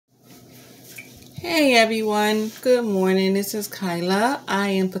Hey everyone, good morning. This is Kyla. I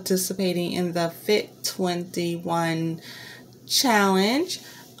am participating in the Fit21 challenge.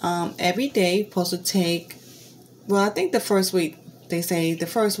 Every day, supposed to take, I think the first week, they say the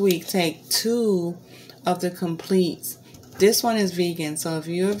first week take 2 of the completes. This one is vegan, so if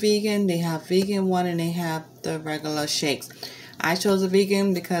you're a vegan, they have vegan one and they have the regular shakes. I chose a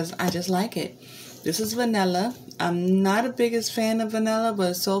vegan because I just like it. This is vanilla. I'm not the biggest fan of vanilla,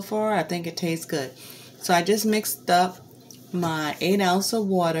 but so far I think it tastes good. So I just mixed up my 8 ounces of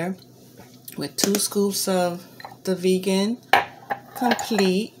water with 2 scoops of the vegan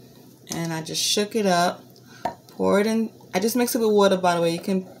complete, and I just shook it up, pour it in. I just mix it with water, by the way. You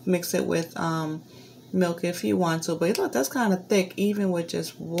can mix it with milk if you want to, but look, that's kind of thick even with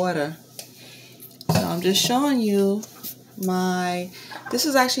just water. So I'm just showing you this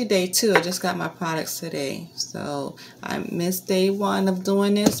is actually day 2. I just got my products today, so I missed day 1 of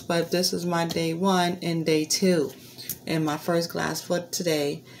doing this, but this is my day 1 and day 2 and my first glass for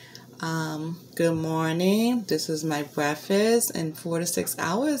today. Good morning. This is my breakfast. In 4 to 6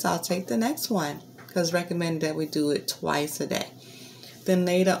 hours I'll take the next one, because recommended that we do it twice a day. Then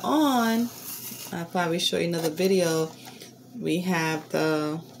later on, I'll probably show you another video. We have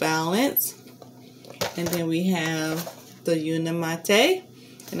the balance, and then we have the Unimate,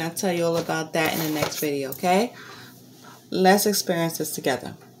 and I'll tell you all about that in the next video, okay? Let's experience this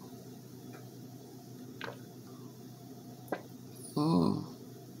together.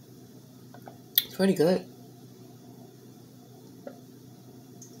 It's pretty good.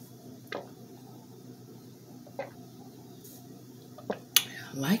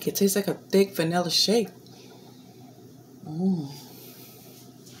 I like it. It tastes like a thick vanilla shake.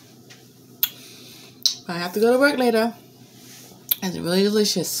 I have to go to work later. It's really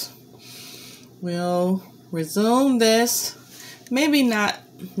delicious. We'll resume this. Maybe not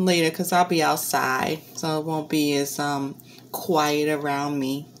later, because I'll be outside, so it won't be as quiet around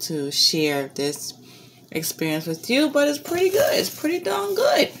me to share this experience with you. But it's pretty good. It's pretty darn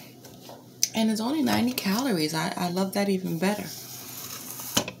good. And it's only 90 calories. I love that even better.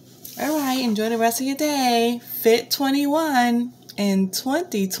 All right, enjoy the rest of your day. Fit21 in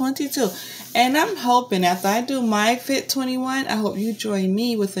 2022. And I'm hoping after I do my Fit21, I hope you join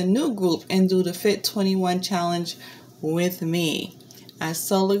me with a new group and do the Fit21 challenge with me. I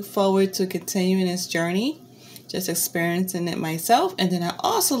so look forward to continuing this journey, just experiencing it myself. And then I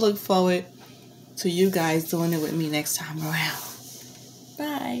also look forward to you guys doing it with me next time around.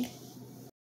 Bye.